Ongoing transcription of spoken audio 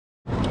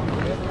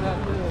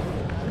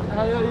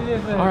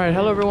Alright,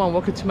 hello everyone,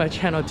 welcome to my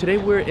channel. Today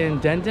we're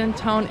in Denden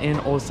town in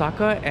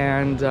Osaka,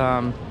 and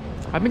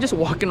I've been just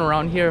walking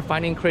around here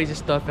finding crazy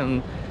stuff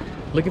and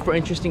looking for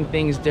interesting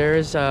things.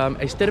 There's a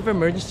state of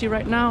emergency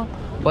right now,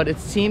 but it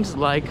seems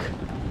like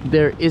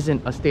there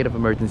isn't a state of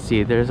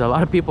emergency. There's a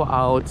lot of people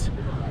out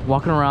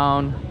walking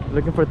around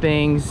looking for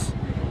things,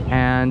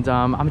 and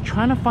I'm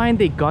trying to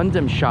find a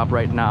Gundam shop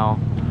right now,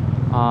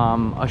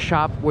 a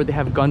shop where they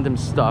have Gundam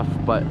stuff,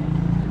 but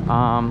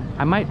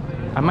I might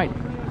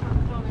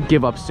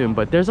give up soon.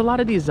 But there's a lot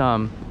of these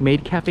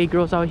maid cafe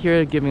girls out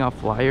here giving out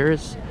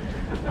flyers.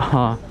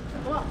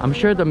 I'm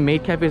sure the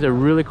maid cafes are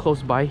really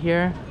close by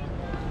here.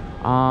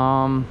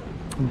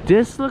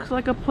 This looks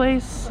like a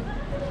place.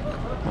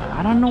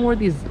 I don't know where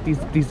these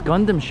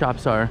Gundam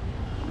shops are.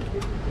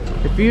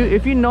 If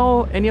you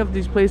know any of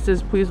these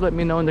places, please let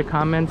me know in the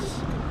comments.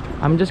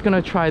 I'm just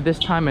gonna try this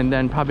time and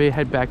then probably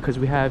head back because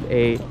we have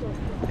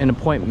an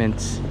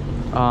appointment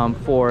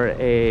for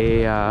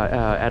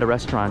at a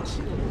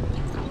restaurant.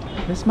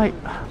 This might,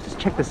 just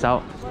check this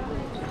out.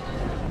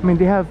 I mean,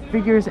 they have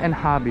figures and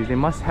hobbies. They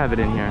must have it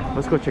in here.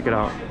 Let's go check it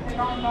out.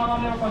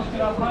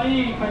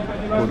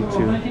 42.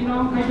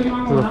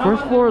 So the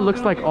first floor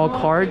looks like all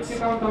cards.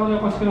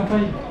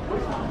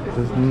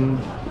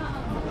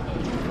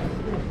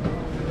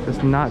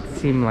 Does not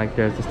seem like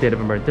there's a state of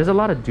emergency. There's a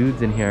lot of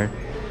dudes in here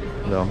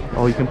though.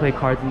 Oh, you can play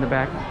cards in the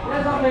back.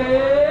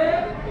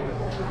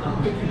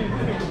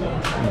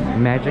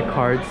 Magic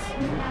cards.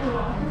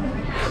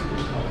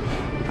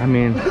 I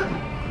mean,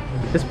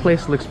 this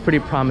place looks pretty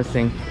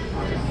promising.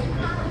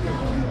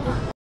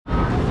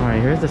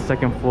 Alright, here's the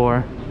second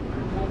floor.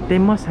 They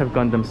must have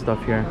Gundam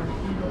stuff here.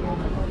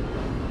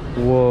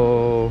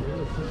 Whoa.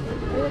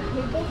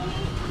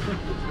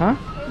 Huh?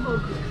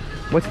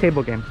 What's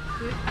table game?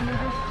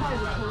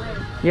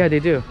 Yeah, they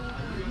do.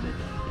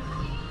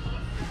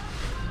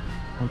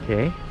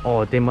 Okay.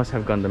 Oh, they must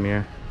have Gundam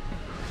here.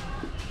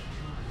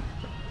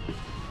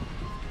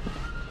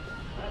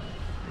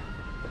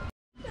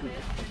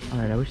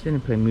 Alright, I wish they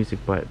didn't play music,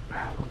 but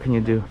what can you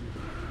do?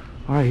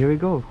 Alright, here we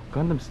go.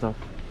 Gundam stuff.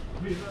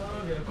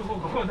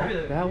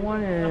 That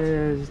one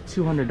is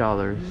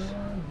 $200.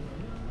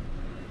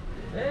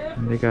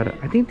 And they got,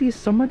 I think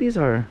some of these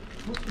are,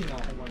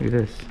 look at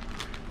this.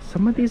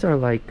 Some of these are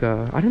like,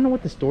 I don't know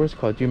what the store is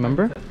called. Do you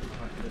remember?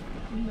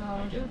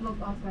 No, just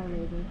look outside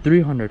later.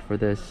 300 for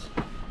this.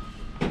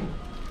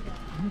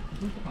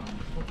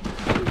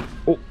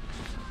 Oh.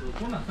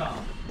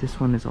 This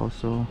one is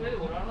also,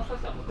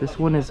 this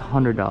one is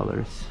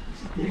 $100.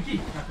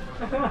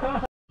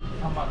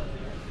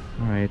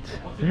 Alright,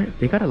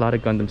 they got a lot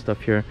of Gundam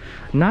stuff here.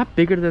 Not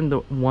bigger than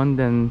the one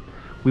than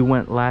we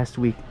went last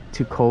week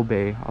to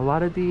Kobe. A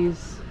lot of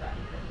these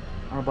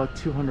are about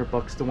 200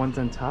 bucks, the ones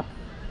on top.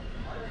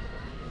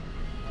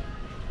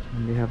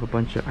 And they have a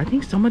bunch of, I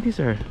think some of these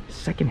are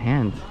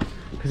secondhand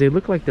because they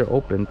look like they're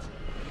opened.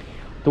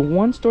 The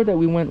one store that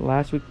we went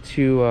last week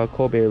to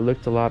Kobe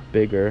looked a lot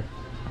bigger,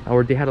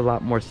 or they had a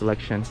lot more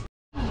selection.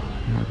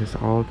 There's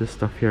all this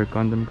stuff here.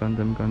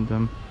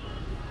 Gundam.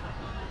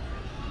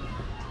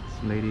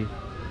 This lady,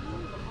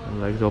 her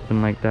legs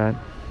open like that.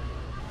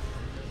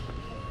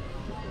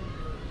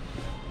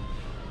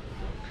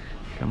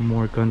 Got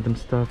more Gundam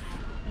stuff.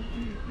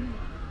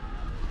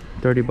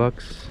 30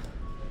 bucks.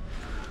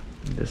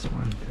 This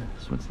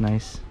one's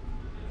nice.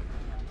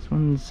 This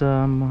one's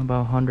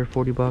about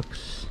 140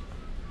 bucks.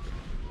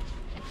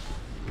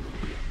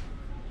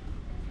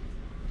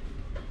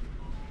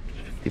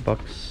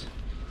 $50.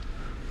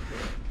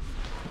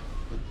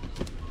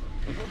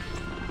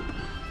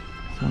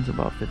 This one's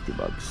about 50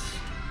 bucks.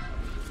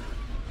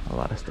 A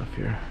lot of stuff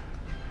here.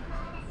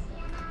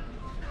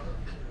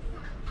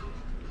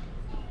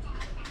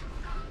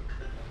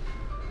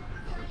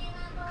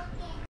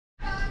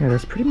 Yeah,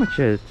 that's pretty much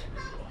it.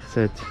 That's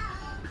it.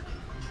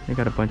 They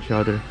got a bunch of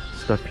other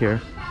stuff here.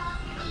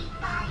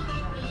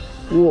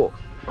 Whoa.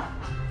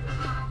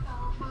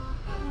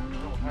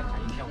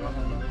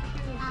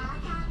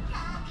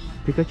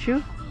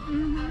 Pikachu?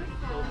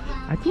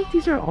 I think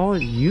these are all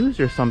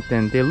used or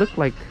something. They look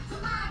like,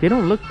 they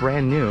don't look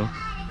brand new.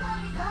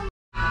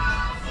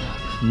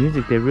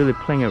 Music, they're really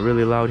playing it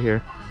really loud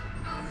here.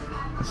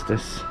 What's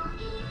this?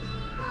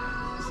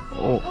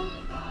 Oh.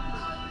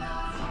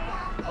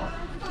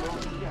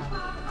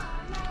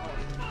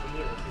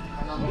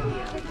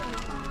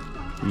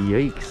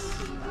 Yikes.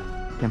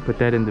 Can't put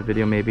that in the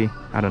video maybe.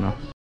 I don't know.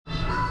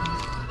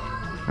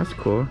 That's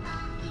cool.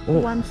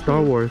 Oh,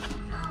 Star Wars.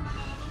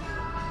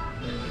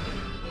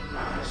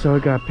 So I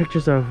got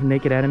pictures of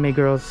naked anime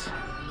girls.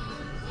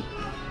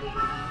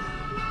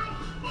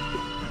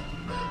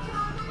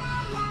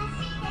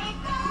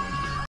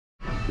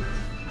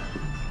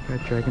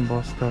 Got Dragon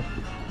Ball stuff.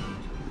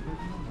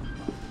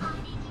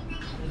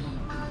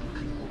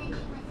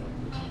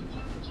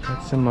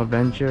 Got some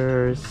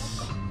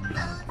Avengers.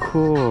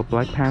 Cool,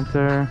 Black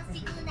Panther.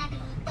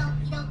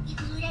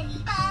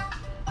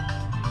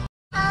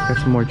 Got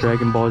some more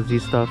Dragon Ball Z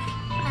stuff.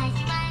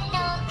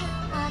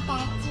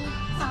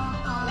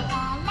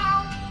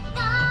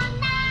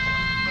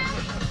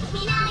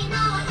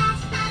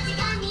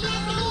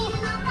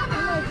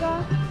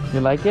 You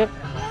like it?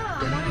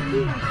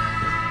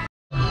 Yeah,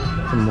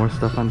 Some more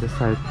stuff on this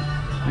side.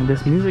 And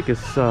this music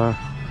is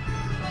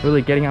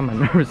really getting on my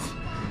nerves.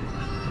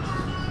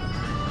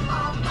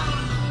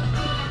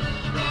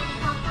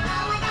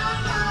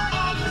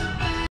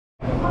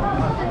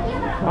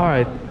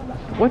 Alright,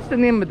 what's the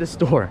name of the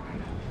store?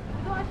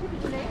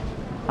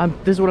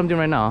 This is what I'm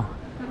doing right now.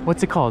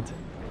 What's it called?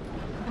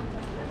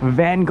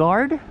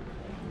 Vanguard?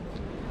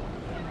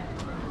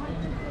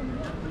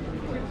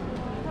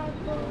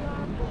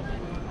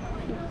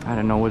 I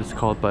don't know what it's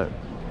called, but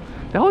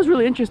that was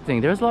really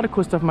interesting. There's a lot of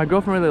cool stuff. My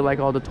girlfriend really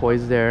liked all the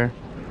toys there.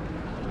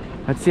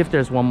 Let's see if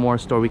there's one more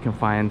store we can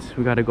find.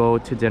 We gotta go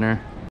to dinner.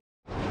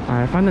 Alright,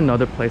 I found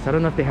another place. I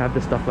don't know if they have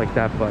the stuff like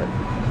that, but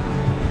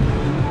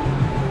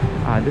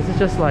this is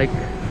just like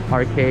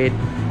arcade.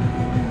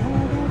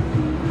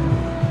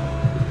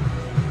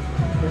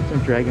 There's some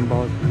Dragon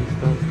Ball Z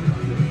stuff.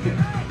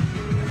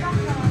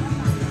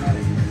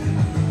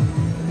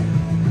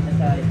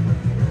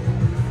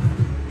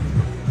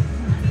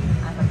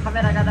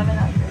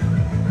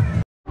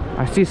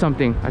 I see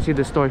something. I see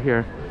the store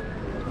here.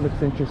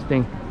 Looks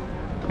interesting.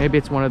 Maybe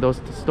it's one of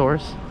those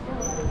stores.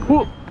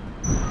 Ooh.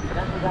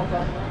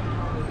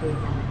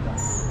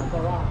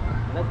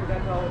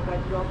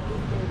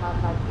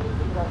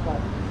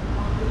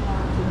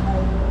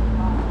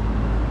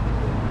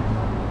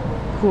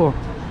 Cool.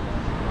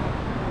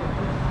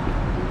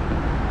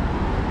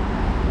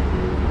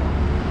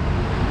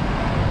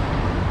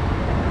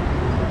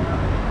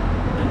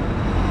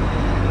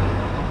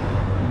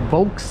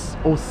 Volks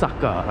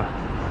Osaka.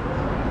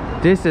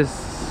 This is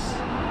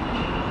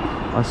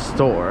a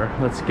store.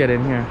 Let's get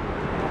in here.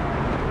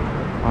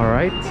 All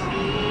right.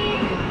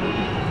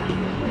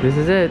 This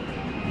is it.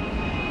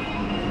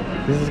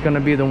 This is gonna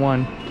be the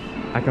one.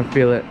 I can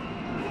feel it.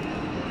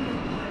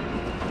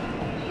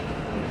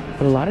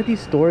 But a lot of these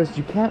stores,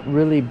 you can't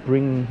really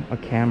bring a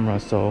camera,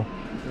 so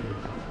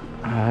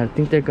I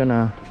think they're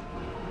gonna.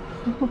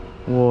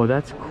 Whoa,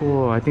 that's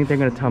cool. I think they're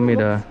gonna tell me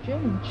to.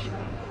 strange.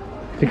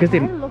 Because they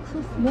look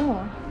so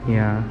small.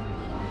 Yeah,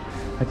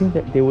 I think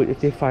that they would, if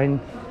they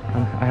find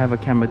I have a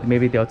camera,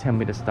 maybe they'll tell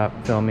me to stop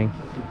filming.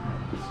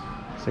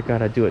 So I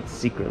gotta do it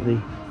secretly,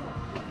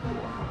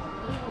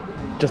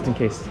 just in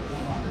case.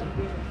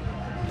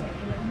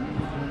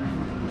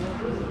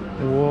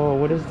 Whoa,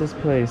 what is this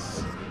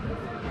place?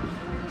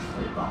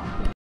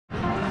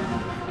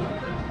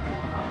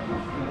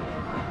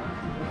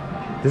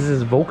 This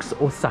is Volks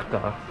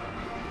Osaka.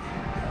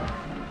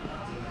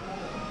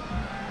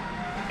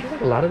 I feel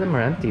like a lot of them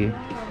are empty.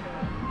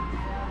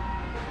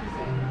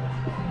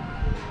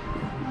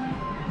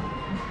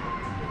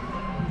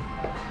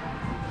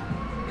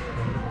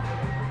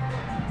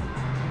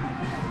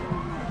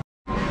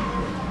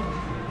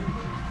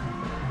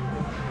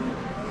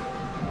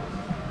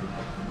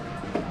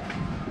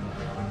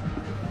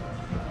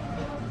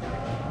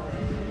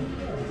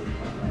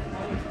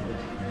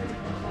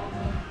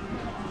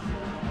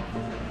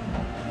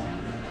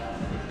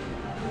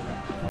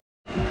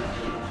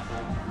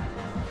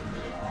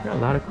 Got a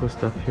lot of cool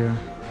stuff here.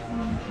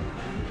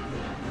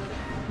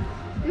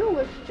 Do you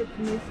watch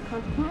Japanese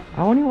cartoon?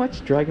 I only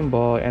watched Dragon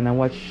Ball and I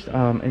watched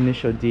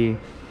Initial D.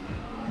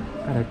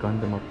 Got a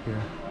Gundam up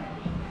here.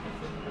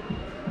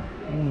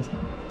 It's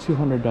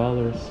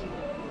 $200.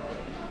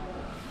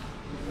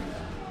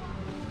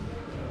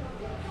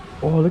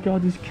 Oh, look at all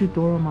these cute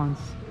Doraemons.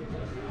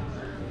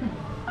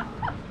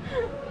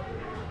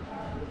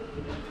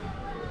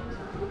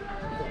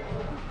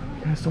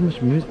 There's so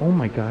much music. Oh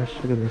my gosh,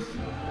 look at this.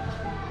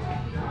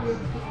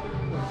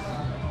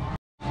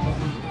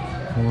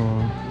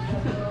 Whoa.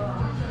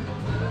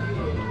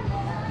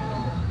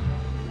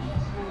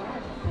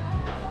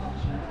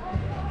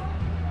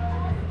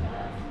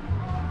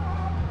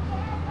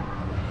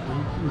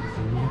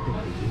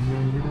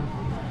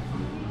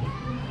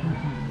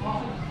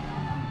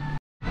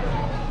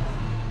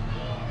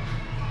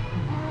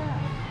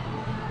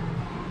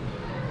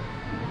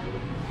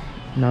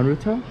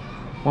 Naruto?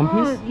 One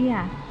Piece? Oh,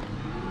 yeah.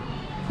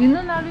 You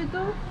know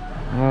Naruto?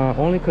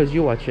 Only because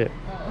you watch it.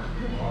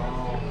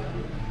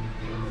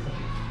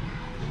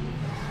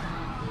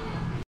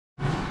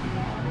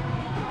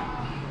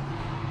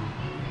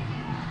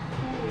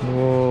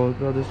 Whoa, look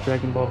at all this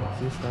Dragon Ball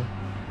Z stuff.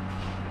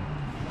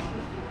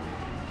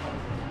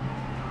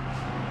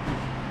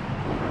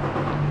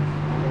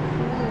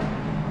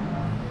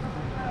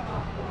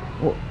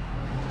 Whoa.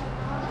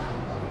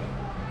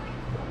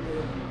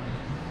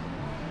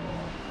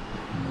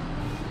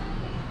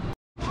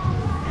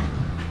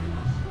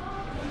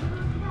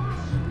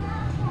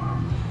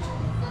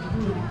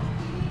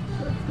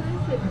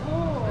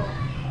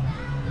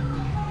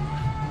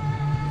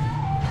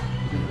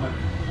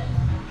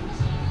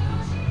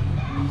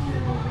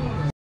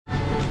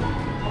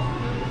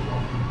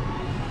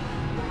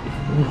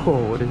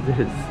 Whoa, what is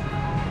this?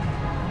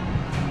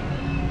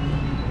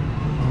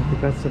 Oh, they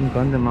got some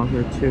Gundam out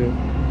here too.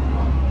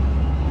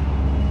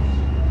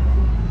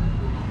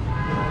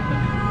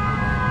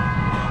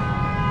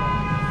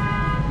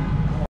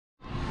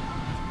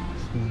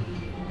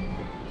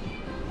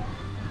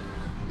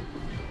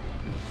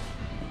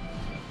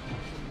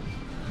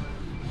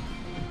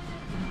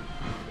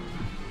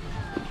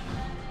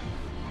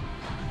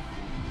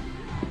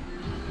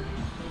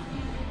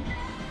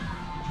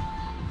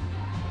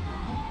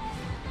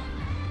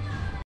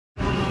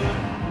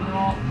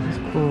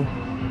 Cool.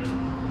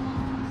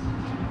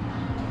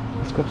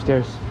 Let's go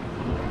upstairs.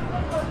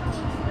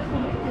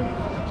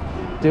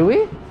 Do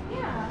we?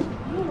 Yeah,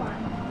 blue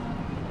one.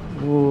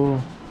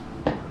 Whoa.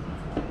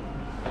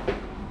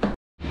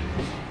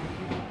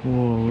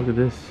 Whoa, look at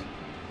this.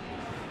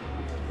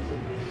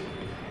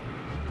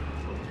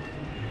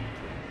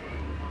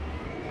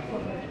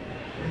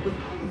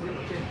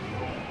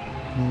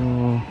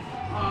 Whoa.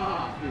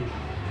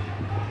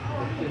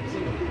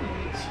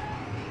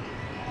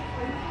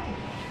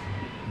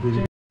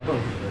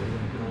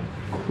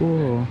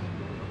 Cool.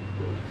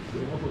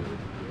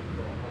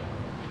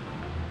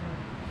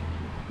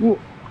 Whoa.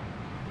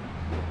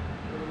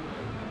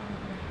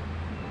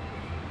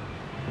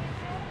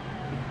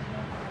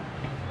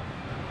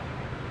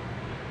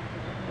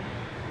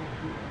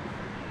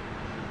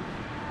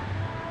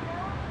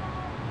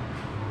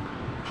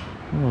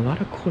 Oh, a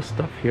lot of cool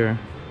stuff here.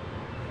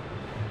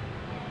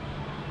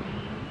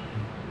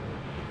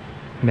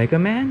 Mega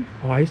Man?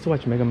 Oh, I used to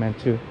watch Mega Man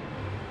too.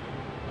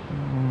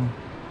 Oh.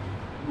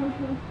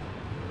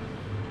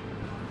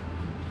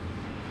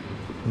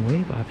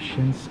 Wave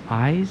options,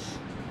 eyes.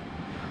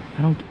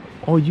 I don't.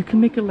 Oh, you can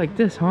make it like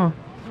this, huh?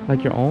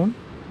 Like your own?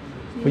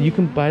 But you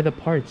can buy the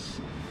parts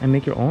and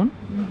make your own?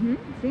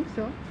 I think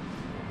so.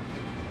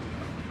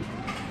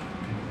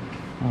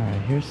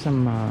 Alright, here's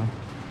some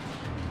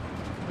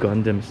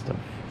Gundam stuff.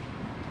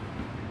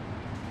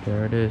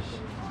 There it is.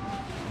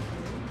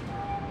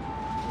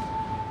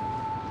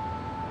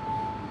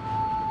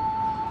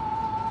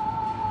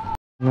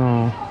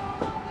 No.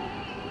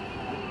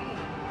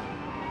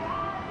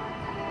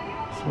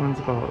 This one's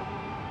about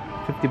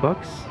 50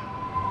 bucks.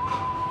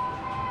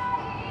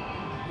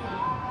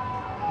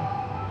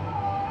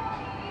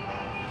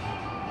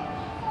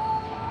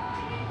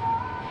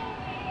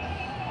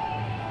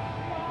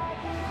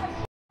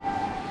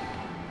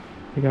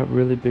 They got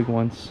really big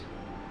ones.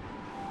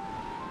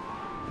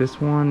 This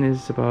one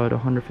is about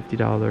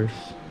 $150.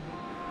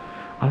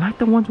 I like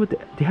the ones with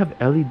they have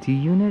LED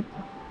unit.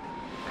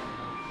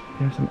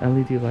 They have some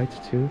LED lights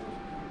too.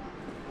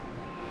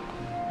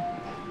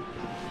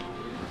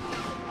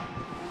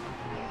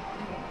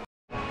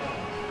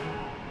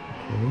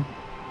 Okay.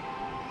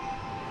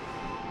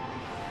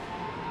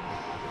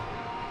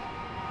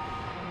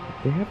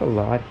 They have a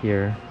lot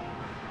here,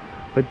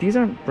 but these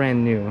aren't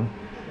brand new.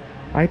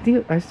 I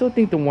still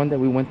think the one that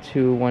we went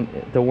to,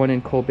 the one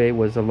in Kobe,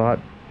 was a lot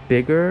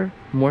bigger,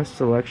 more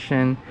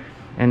selection,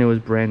 and it was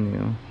brand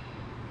new.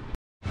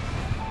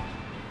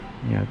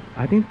 Yeah,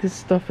 I think this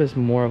stuff is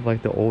more of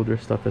like the older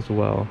stuff as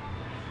well.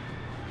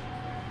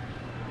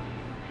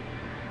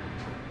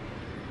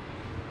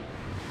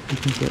 You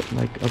can get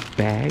like a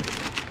bag.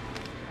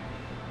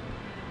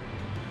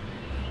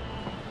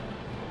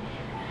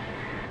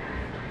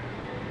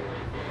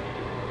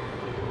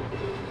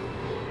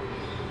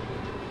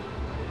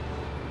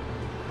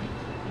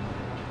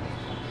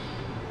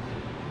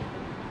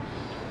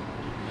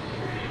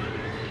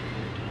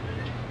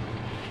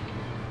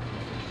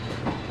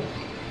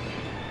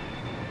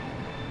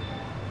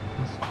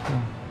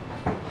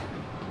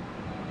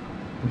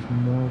 There's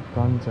more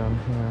Gundam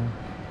here.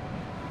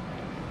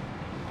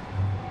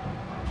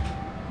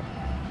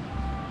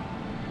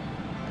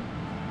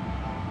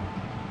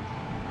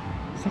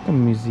 It's like a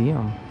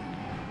museum.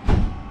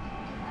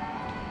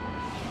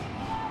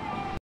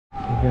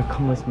 Yeah,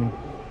 come with me.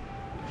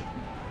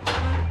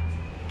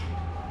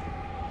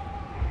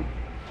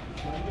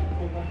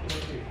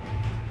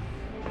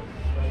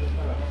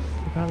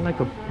 They got like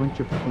a bunch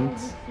of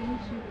paints.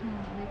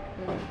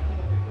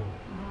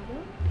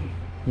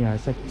 Yeah,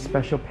 it's like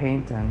special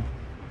paint and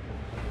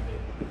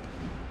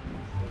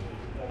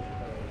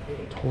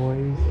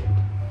toys.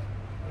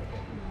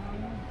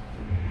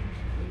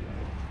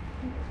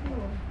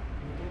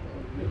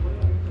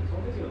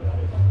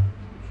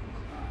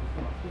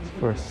 It's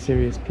for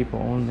serious people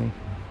only.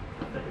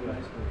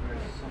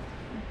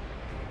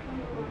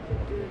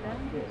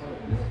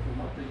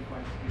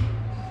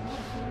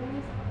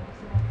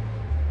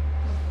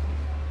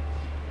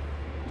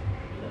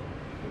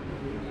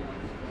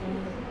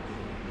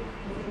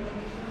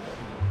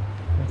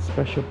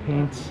 Special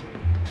paints.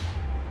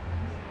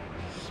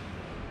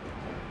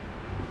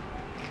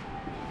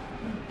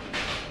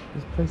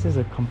 This place is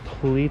a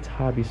complete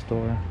hobby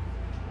store.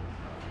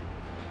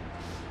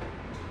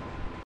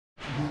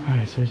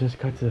 Alright, so we just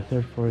got to the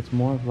third floor. It's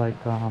more of like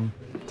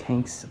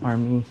tanks,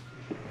 army,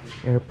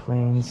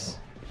 airplanes.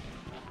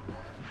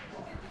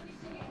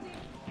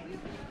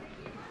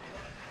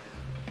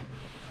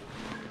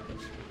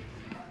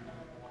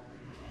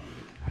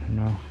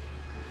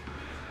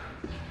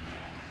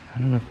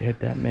 I don't know if they had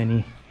that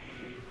many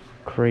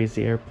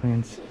crazy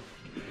airplanes.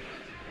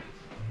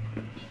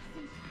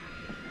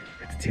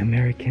 It's the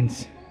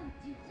Americans.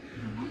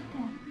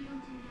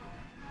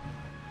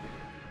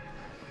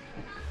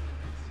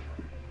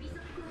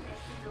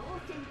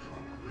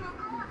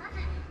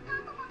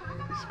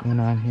 What's going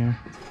on here?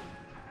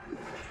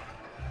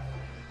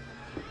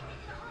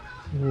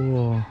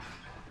 Whoa.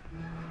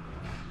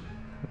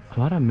 A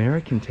lot of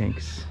American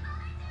tanks.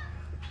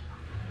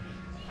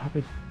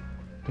 Probably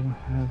don't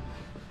have,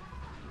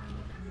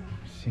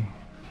 let's see,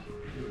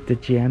 the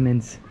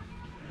Jammins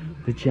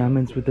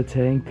with the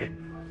tank.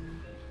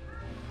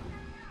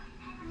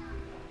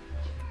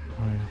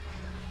 Alright,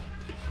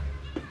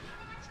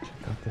 let's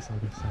check out this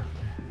other side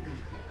there.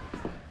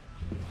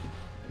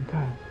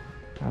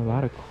 Got a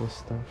lot of cool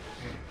stuff.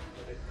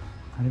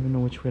 I don't even know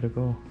which way to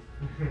go.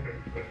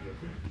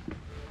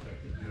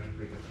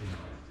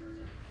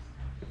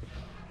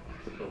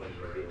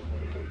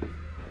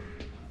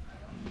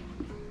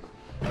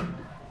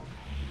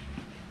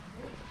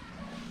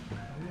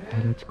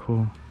 Oh, that's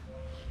cool.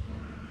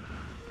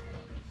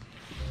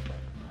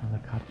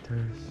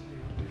 Helicopters.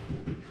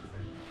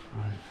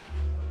 Alright.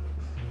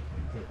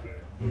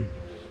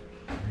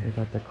 They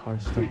got the car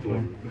stuff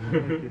here.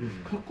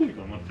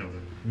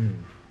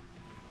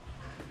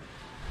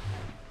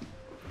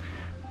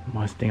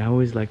 Mustang. I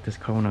always liked this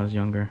car when I was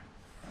younger.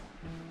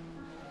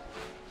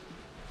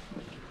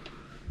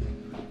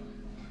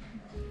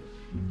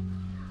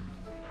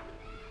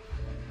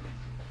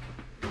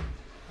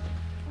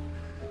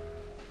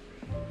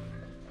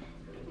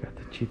 Got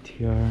the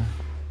GTR.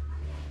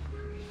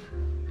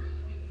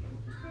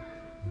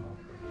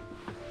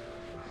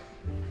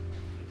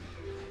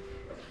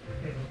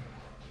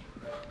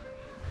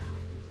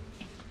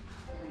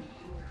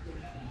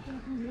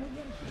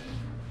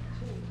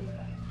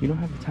 You don't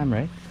have the time,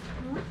 right?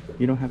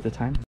 You don't have the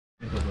time?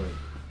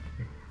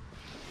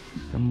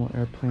 Some more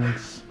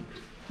airplanes.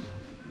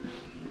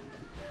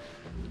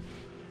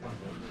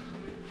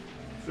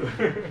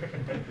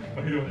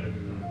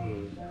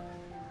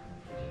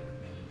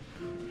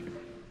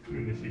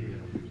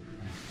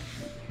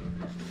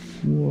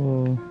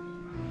 Whoa.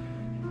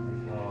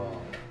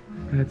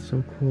 That's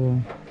so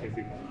cool.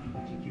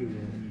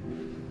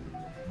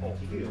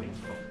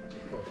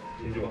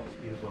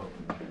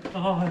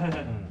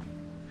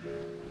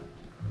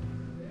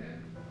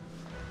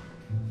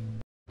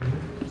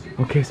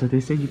 Okay, so they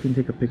say you can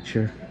take a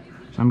picture.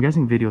 So I'm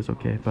guessing video's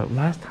okay. But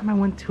last time I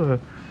went to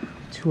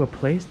a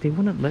place, they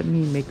wouldn't let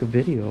me make a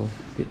video.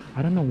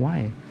 I don't know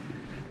why.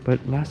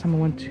 But last time I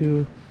went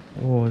to,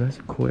 oh, that's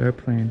a cool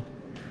airplane.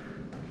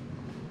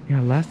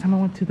 Yeah, last time I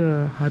went to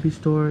the hobby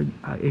store,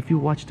 if you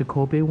watched the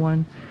Kobe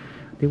one,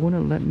 they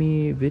wouldn't let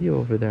me video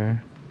over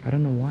there. I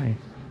don't know why.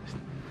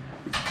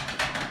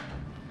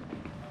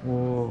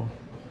 Whoa.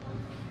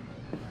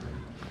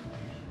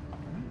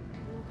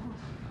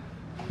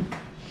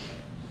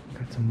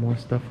 Got some more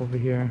stuff over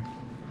here.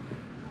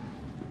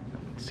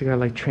 So you got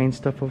like train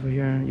stuff over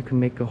here. You can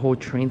make a whole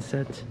train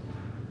set.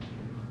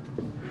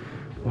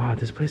 Wow,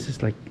 this place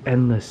is like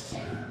endless.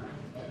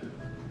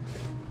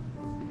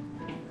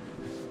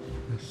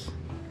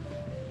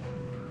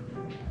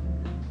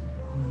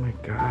 Oh my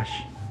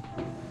gosh.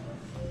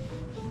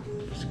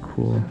 It's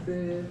cool.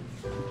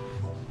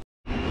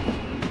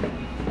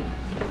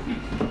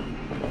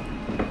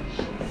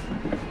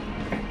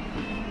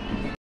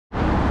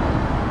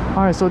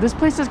 Alright, so this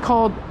place is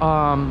called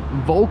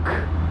Volk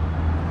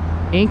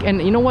Inc.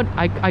 And you know what?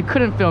 I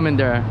couldn't film in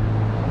there.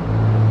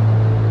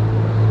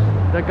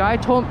 The guy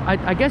told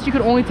I guess you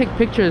could only take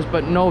pictures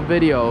but no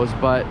videos.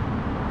 But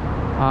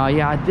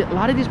yeah, a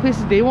lot of these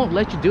places, they won't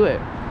let you do it.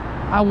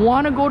 I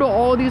want to go to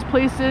all these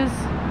places.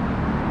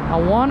 I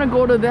want to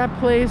go to that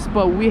place,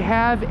 but we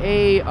have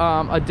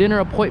a dinner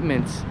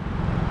appointment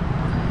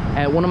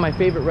at one of my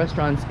favorite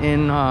restaurants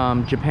in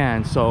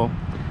Japan. So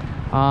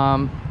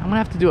I'm gonna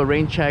have to do a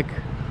rain check.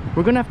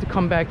 We're gonna have to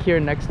come back here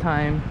next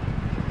time.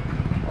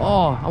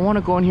 Oh, I want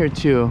to go in here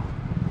too.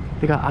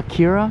 They got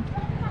Akira,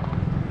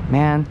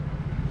 man.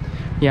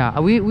 Yeah,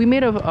 we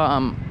made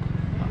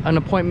an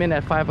appointment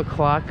at 5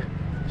 o'clock.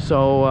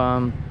 So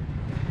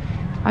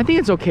I think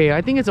it's okay.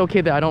 I think it's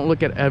okay that I don't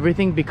look at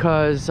everything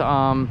because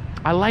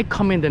I like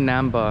coming to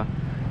Namba,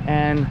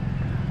 and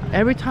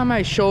every time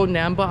I show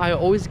Namba, I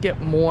always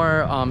get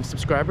more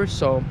subscribers.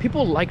 So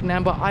people like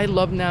Namba. I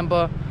love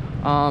Namba.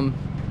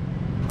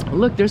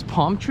 Look, there's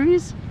palm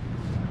trees.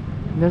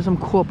 There's some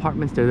cool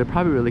apartments there. They're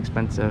probably really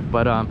expensive,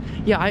 but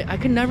yeah, I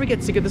can never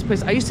get sick of this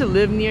place. I used to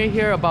live near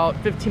here, about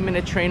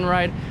 15-minute train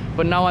ride,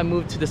 but now I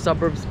moved to the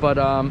suburbs. But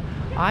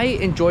I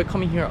enjoy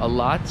coming here a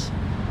lot.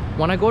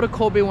 When I go to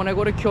Kobe, when I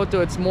go to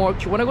Kyoto, it's more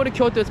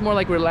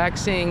like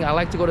relaxing. I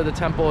like to go to the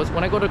temples.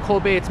 When I go to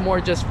Kobe, it's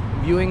more just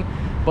viewing.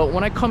 But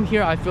when I come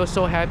here, I feel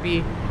so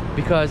happy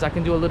because I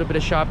can do a little bit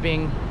of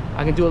shopping,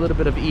 I can do a little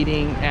bit of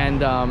eating,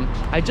 and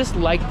I just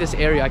like this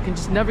area. I can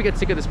just never get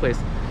sick of this place.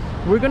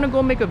 We're gonna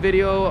go make a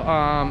video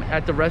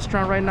at the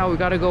restaurant right now. We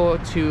gotta go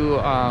to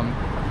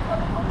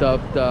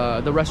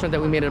the restaurant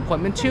that we made an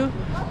appointment to.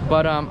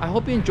 But I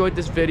hope you enjoyed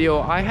this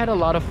video. I had a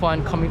lot of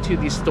fun coming to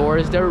these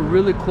stores. They're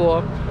really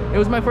cool. It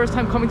was my first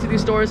time coming to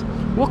these stores.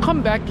 We'll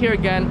come back here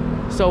again.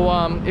 So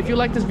if you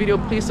like this video,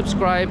 please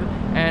subscribe,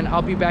 and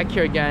I'll be back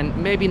here again.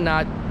 Maybe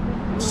not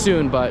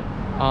soon, but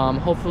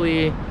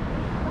hopefully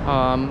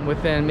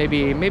within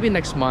maybe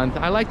next month.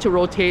 I like to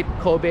rotate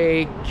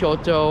Kobe,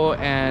 Kyoto,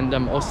 and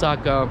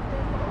Osaka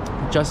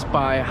just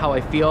by how I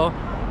feel,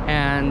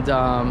 and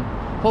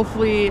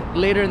hopefully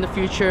later in the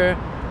future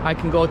I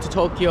can go to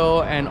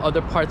Tokyo and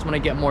other parts when I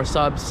get more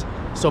subs.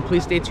 So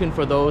please stay tuned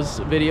for those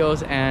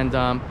videos, and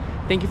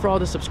thank you for all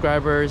the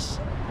subscribers.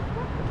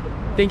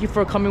 Thank you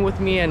for coming with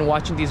me and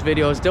watching these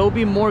videos. There will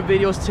be more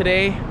videos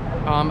today.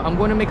 I'm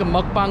going to make a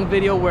mukbang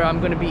video where I'm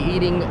going to be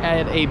eating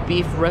at a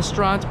beef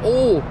restaurant.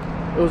 Oh,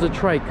 it was a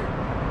trike,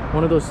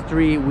 one of those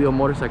 3-wheel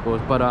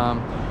motorcycles. But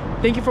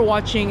thank you for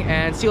watching,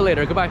 and see you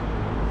later. Goodbye.